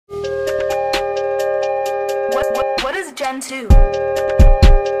Gen 2.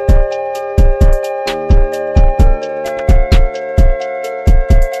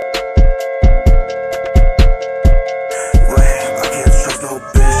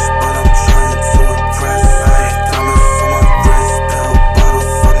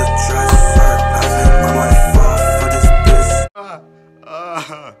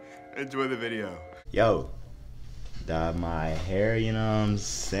 Enjoy the video. Yo, dyed my hair, you know what I'm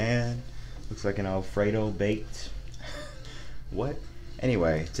saying? Looks like an Alfredo baked. What?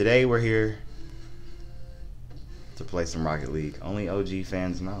 Anyway, today we're here to play some Rocket League. Only OG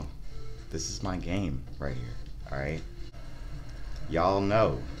fans know. This is my game right here, alright? Y'all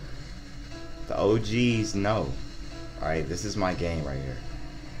know. The OGs know. Alright, this is my game right here.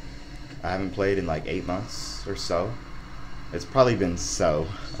 I haven't played in like 8 months or so. It's probably been so.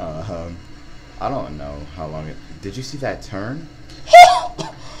 I don't know how long it... Did you see that turn?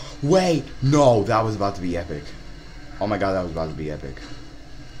 Wait! No, that was about to be epic. Oh my god, that was about to be epic.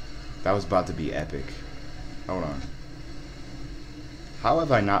 That was about to be epic. Hold on. How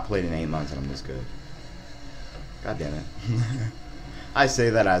have I not played in 8 months and I'm this good? God damn it. I say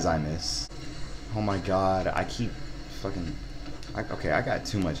that as I miss. Oh my god, I keep fucking... okay, I got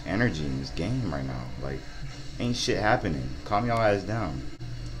too much energy in this game right now. Like... ain't shit happening. Calm y'all ass down.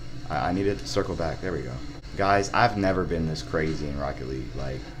 I need to circle back. There we go. Guys, I've never been this crazy in Rocket League.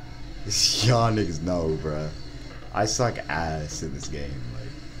 Like, y'all niggas know, bruh. I suck ass in this game. Like,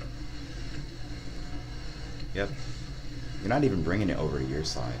 yep. You're not even bringing it over to your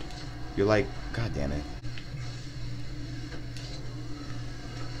side. You're like, god damn it.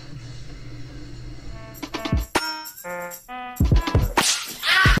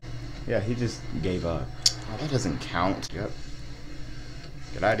 Yeah, he just gave up. Oh, that doesn't count. Yep.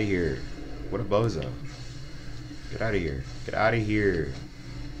 Get out of here. What a bozo. Get out of here. Get out of here.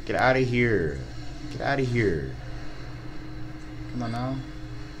 Get out of here. Get out of here. Come on now.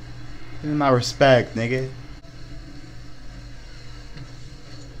 Give me my respect, nigga.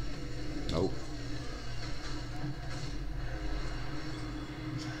 Nope.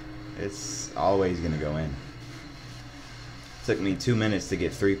 It's always gonna go in. Took me 2 minutes to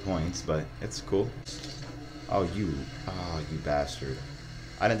get 3 points, but it's cool. Oh, you bastard.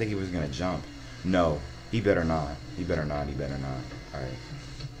 I didn't think he was gonna jump. No, he better not. He better not, he better not. Alright.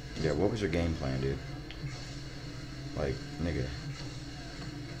 Yeah, what was your game plan, dude? Like, nigga.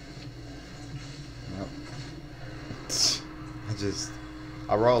 Nope.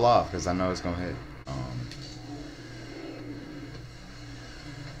 I roll off because I know it's gonna hit.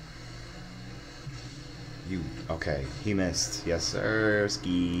 Okay, he missed. Yes, sir,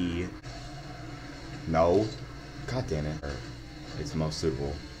 ski. No. God damn it. It's most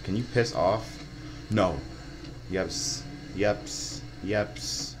suitable. Can you piss off? No. Yeps. Yeps.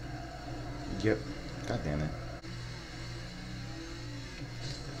 Yeps. Yep. God damn it.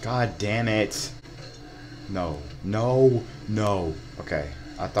 God damn it. No. No. No. Okay.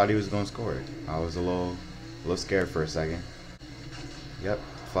 I thought he was gonna score it. I was a little scared for a second. Yep.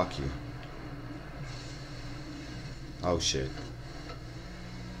 Fuck you. Oh shit.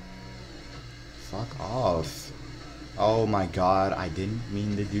 Fuck off. Oh my god, I didn't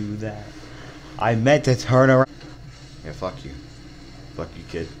mean to do that. I meant to turn around. Yeah, fuck you. Fuck you,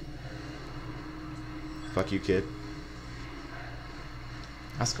 kid. Fuck you, kid.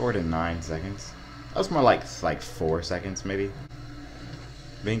 I scored in 9 seconds. That was more like 4 seconds, maybe.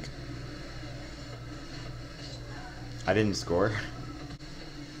 Bink. I didn't score.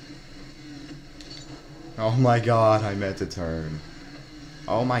 Oh my god, I meant to turn.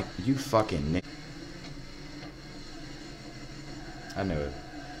 Oh my, you fucking nick. I knew it.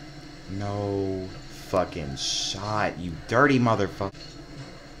 No fucking shot, you dirty motherfucker.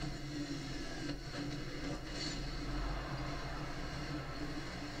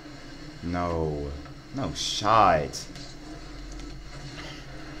 No. No shot.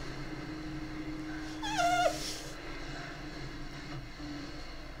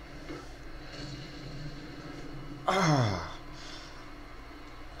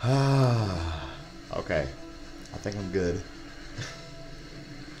 Okay. I think I'm good.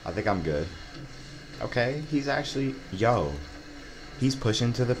 I think I'm good. Okay, he's actually... Yo. He's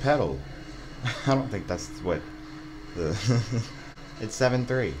pushing to the pedal. I don't think that's what the... It's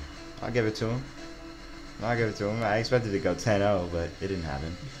 7-3. I'll give it to him. I'll give it to him. I expected to go 10-0, but it didn't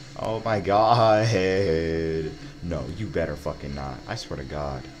happen. Oh my god. No, you better fucking not. I swear to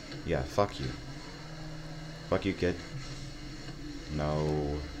god. Yeah, fuck you. Fuck you, kid. No.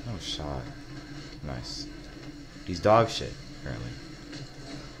 No shot. Nice. He's dog shit, apparently.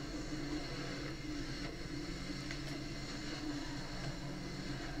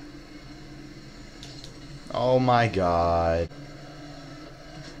 Oh my god.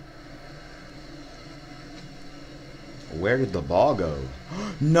 Where did the ball go?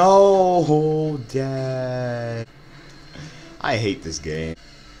 No, Dad. I hate this game.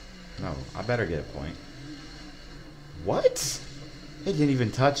 No, I better get a point. What? It didn't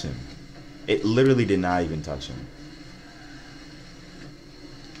even touch him. It literally did not even touch him.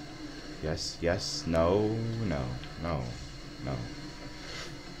 Yes, yes, no, no, no, no.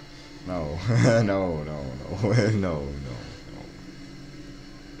 No, no, no, no, no, no,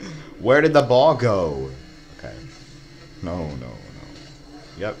 no. Where did the ball go? Okay. No, no, no.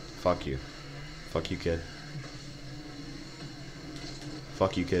 Yep, fuck you. Fuck you, kid.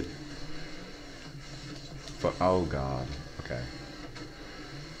 Fuck you, kid. Oh, God. Okay.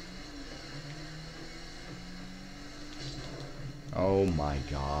 Oh, my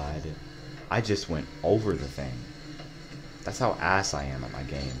God. I just went over the thing. That's how ass I am at my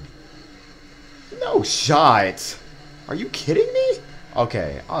game. No shot! Are you kidding me?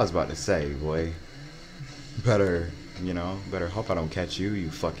 Okay, I was about to say, boy. Better, you know, better hope I don't catch you,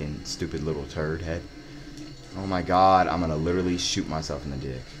 you fucking stupid little turd head. Oh my god, I'm gonna literally shoot myself in the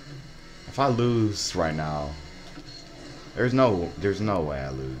dick. If I lose right now, there's no way I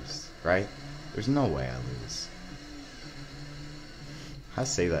lose, right? There's no way I lose. I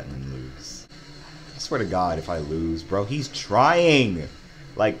say that and then lose. I swear to God, if I lose, bro, he's trying!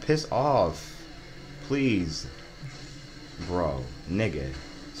 Like, piss off. Please. Bro, nigga,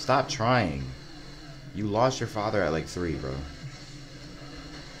 stop trying. You lost your father at like 3, bro.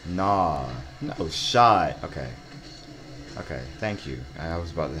 Nah, no shot. Okay. Okay, thank you. I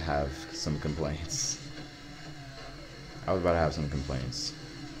was about to have some complaints. Are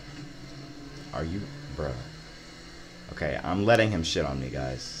you, bruh? Okay, I'm letting him shit on me,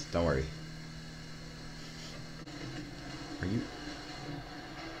 guys. Don't worry. Are you?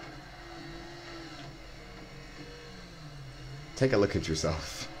 Take a look at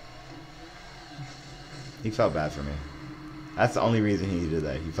yourself. He felt bad for me. That's the only reason he did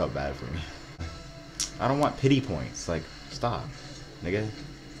that. He felt bad for me. I don't want pity points. Like, stop, nigga.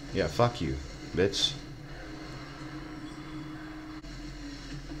 Yeah, fuck you, bitch.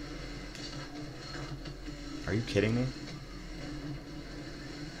 Are you kidding me?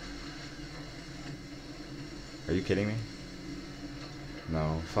 Are you kidding me?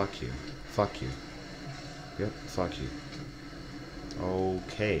 No, fuck you. Fuck you. Yep, fuck you.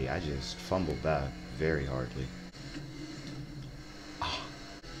 Okay, I just fumbled that very hardly. Oh,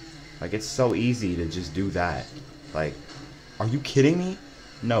 like, it's so easy to just do that. Like, are you kidding me?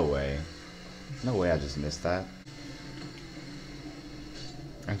 No way. No way I just missed that.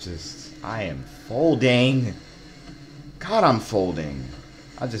 I am folding. God, I'm folding.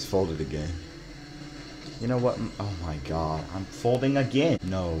 I just folded again. You know what? Oh my god, I'm folding again.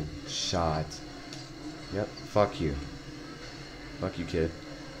 No shot. Yep, fuck you. Fuck you, kid.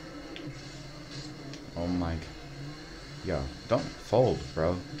 Oh my god. Yo, don't fold,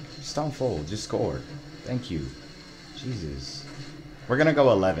 bro. Just don't fold. Just score. Thank you. Jesus. We're gonna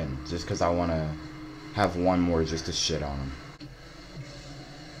go 11, just because I want to have one more just to shit on him.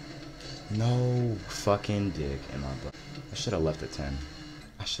 No fucking dick in my butt. I should have left at 10.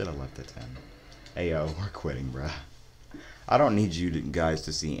 I should have left at 10. Ayo, we're quitting, bruh. I don't need you guys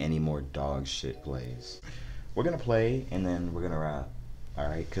to see any more dog shit plays. We're gonna play, and then we're gonna wrap.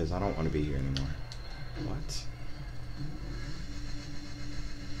 Alright, because I don't want to be here anymore. What?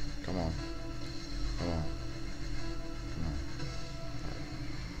 Come on. Come on. Come on.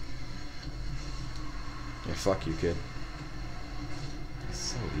 Yeah, fuck you, kid. It's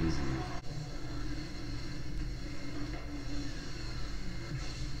so easy.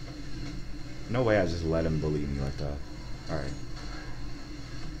 No way I just let him bully me like that. Alright.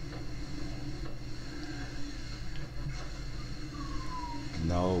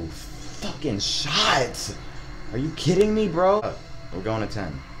 No fucking shot! Are you kidding me, bro? We're going to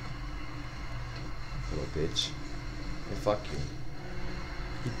 10. Little bitch. Hey, fuck you.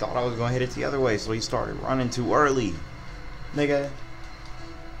 He thought I was going to hit it the other way, so he started running too early. Nigga.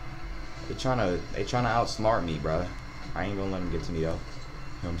 They trying to outsmart me, bro. I ain't gonna let him get to me, though. You know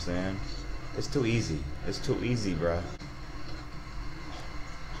what I'm saying? It's too easy. It's too easy, bro.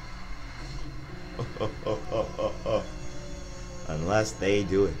 Unless they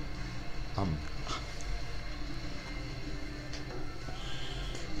do it.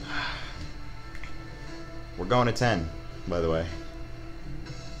 We're going to 10, by the way.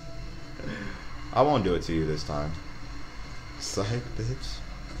 I won't do it to you this time. Psych, bitch.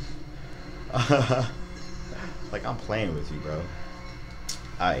 Like, I'm playing with you, bro.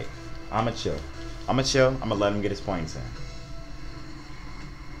 Alright, I'ma chill. I'ma let him get his points in.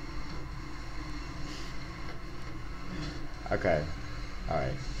 Okay.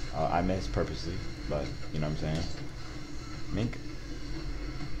 Alright. I missed purposely, but you know what I'm saying? Mink.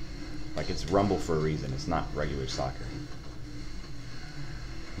 Like, it's Rumble for a reason. It's not regular soccer.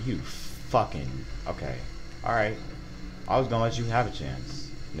 You fucking... Okay. Alright. I was gonna let you have a chance,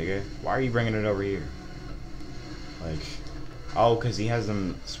 nigga. Why are you bringing it over here? Like... Oh, because he has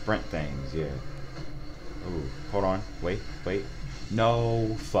them sprint things, yeah. Ooh, hold on. Wait.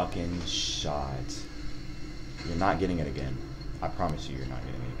 No fucking shot. You're not getting it again. I promise you, you're not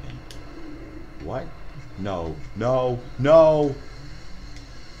getting it again. What? No.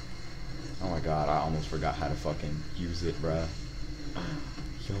 Oh my god, I almost forgot how to fucking use it, bruh.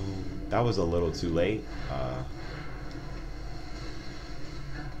 Yo, that was a little too late.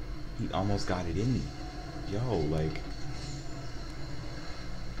 He almost got it in me. Yo, like...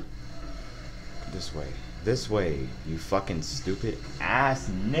 This way, you fucking stupid ass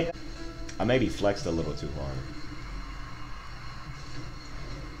nigga. I maybe flexed a little too hard.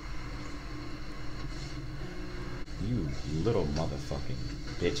 You little motherfucking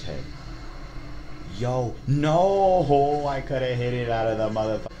bitch head. Yo, no! I could have hit it out of the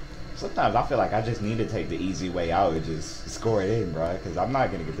motherfucker. Sometimes I feel like I just need to take the easy way out and just score it in, bro. Because I'm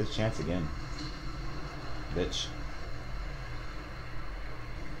not going to get this chance again. Bitch.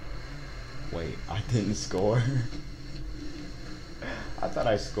 Wait, I didn't score? I thought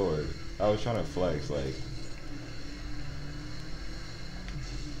I scored. I was trying to flex, like...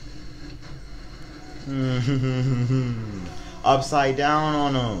 Upside down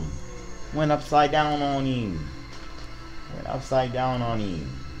on him. Went upside down on him.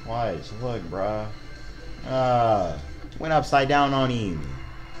 Watch, look, bruh. Went upside down on him.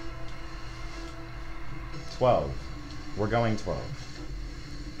 12. We're going 12.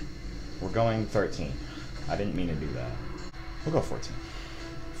 We're going 13. I didn't mean to do that. We'll go 14.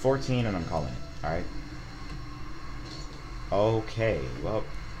 14 and I'm calling it. Alright. Okay. Well,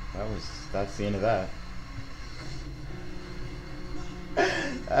 that's the end of that.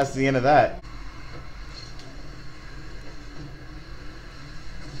 That's the end of that.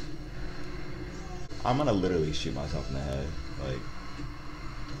 I'm gonna literally shoot myself in the head. Like,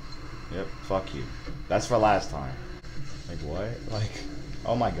 yep, fuck you. That's for last time. Like, what? Like,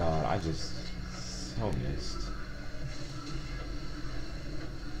 oh my god, I just so missed.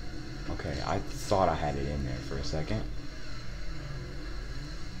 Okay, I thought I had it in there for a second.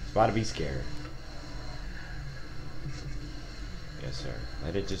 It's about to be scared. Yes, sir.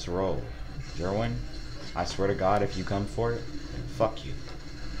 Let it just roll. Jerwin, I swear to God, if you come for it, then fuck you.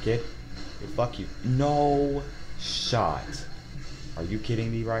 Kid, fuck you. No shot. Are you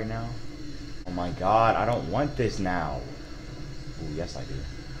kidding me right now? Oh my god, I don't want this now. Oh, yes I do.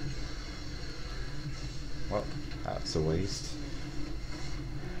 Well, that's a waste.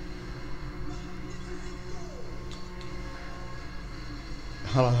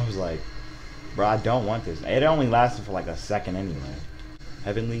 I was like, bro, I don't want this. It only lasted for like a second anyway.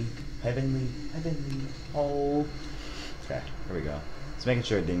 Heavenly. Oh. Okay, here we go. Just making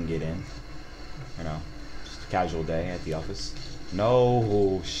sure it didn't get in. You know, just a casual day at the office.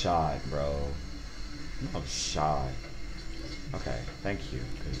 No shot, bro. No shot. Okay, thank you,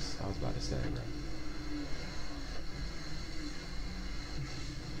 because I was about to say, bro.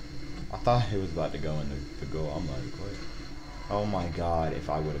 I thought it was about to go in the goal. I'm like, what? Oh my god, if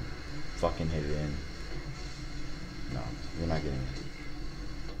I would have fucking hit it in. No, you're not getting it.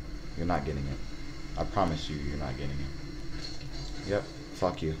 You're not getting it. I promise you, you're not getting it. Yep,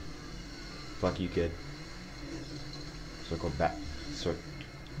 fuck you. Fuck you, kid. Circle back.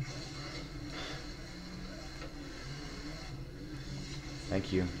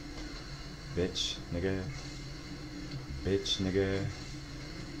 Thank you. Bitch, nigga. Bitch, nigga.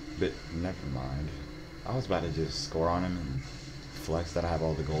 Never mind. I was about to just score on him and flex that I have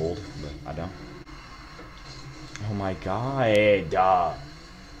all the gold, but I don't. Oh my god. I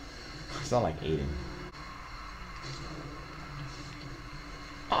sound like Aiden.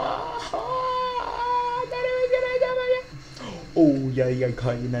 Oh, yeah,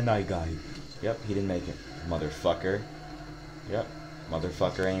 caught you in the night, guy. Yep, he didn't make it. Motherfucker. Yep,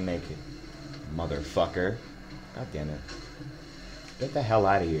 motherfucker ain't make it. Motherfucker. God damn it. Get the hell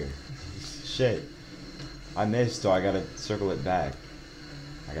out of here. Shit. I missed, so I gotta circle it back.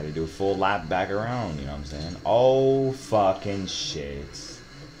 I gotta do a full lap back around, you know what I'm saying? Oh, fucking shit.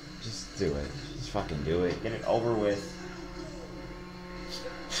 Just do it. Just fucking do it. Get it over with.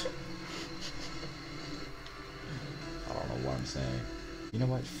 I don't know what I'm saying. You know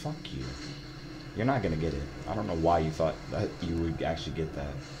what? Fuck you. You're not gonna get it. I don't know why you thought that you would actually get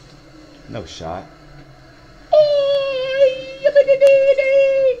that. No shot.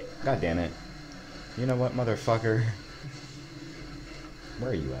 God damn it. You know what, motherfucker?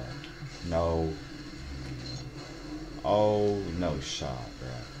 Where are you at? No. Oh, no shot,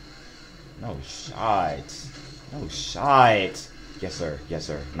 bro. No shot. No shot. Yes, sir. Yes,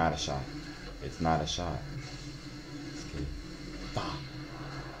 sir. Not a shot. It's not a shot. Let's get it. Bah.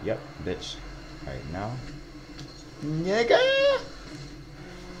 Yep, bitch. Alright, now. Nigga!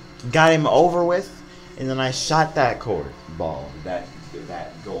 Got him over with, and then I shot that ball. That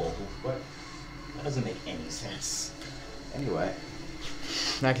goal. What? That doesn't make any sense. Anyway.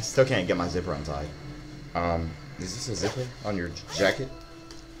 I still can't get my zipper untied. Is this a zipper on your jacket?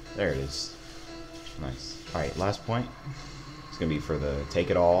 There it is. Nice. Alright, last point. It's gonna be for the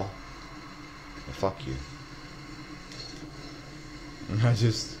take it all. Well, fuck you.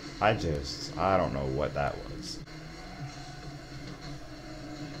 I don't know what that was.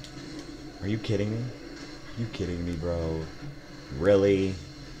 Are you kidding me? Are you kidding me, bro? Really?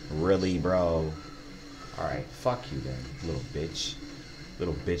 Really, bro? Alright, fuck you then, little bitch.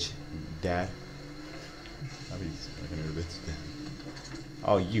 Little bitch dad.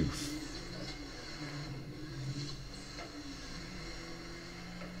 Oh, you.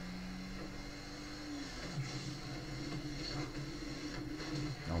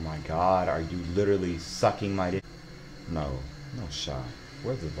 Oh my god, are you literally sucking my dick? No, no shot.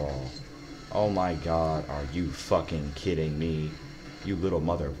 Where's the ball? Oh my god, are you fucking kidding me? You little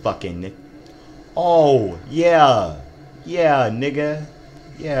motherfucking nick. Oh, yeah. Yeah, nigga.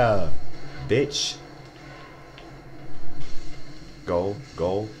 Yeah, bitch. Go,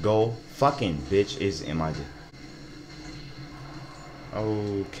 go, go. Fucking bitch is in my...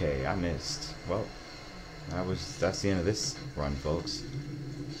 Okay, I missed. Well, that's the end of this run, folks.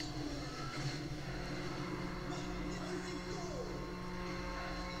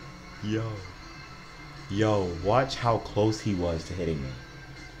 Yo, watch how close he was to hitting me.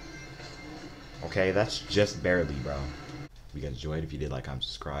 Okay, that's just barely, bro. If you guys enjoyed, if you did, like, comment,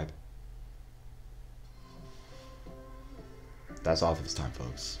 subscribe. That's all for this time,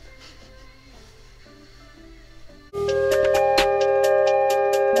 folks.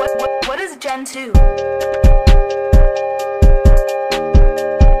 What is Gen 2?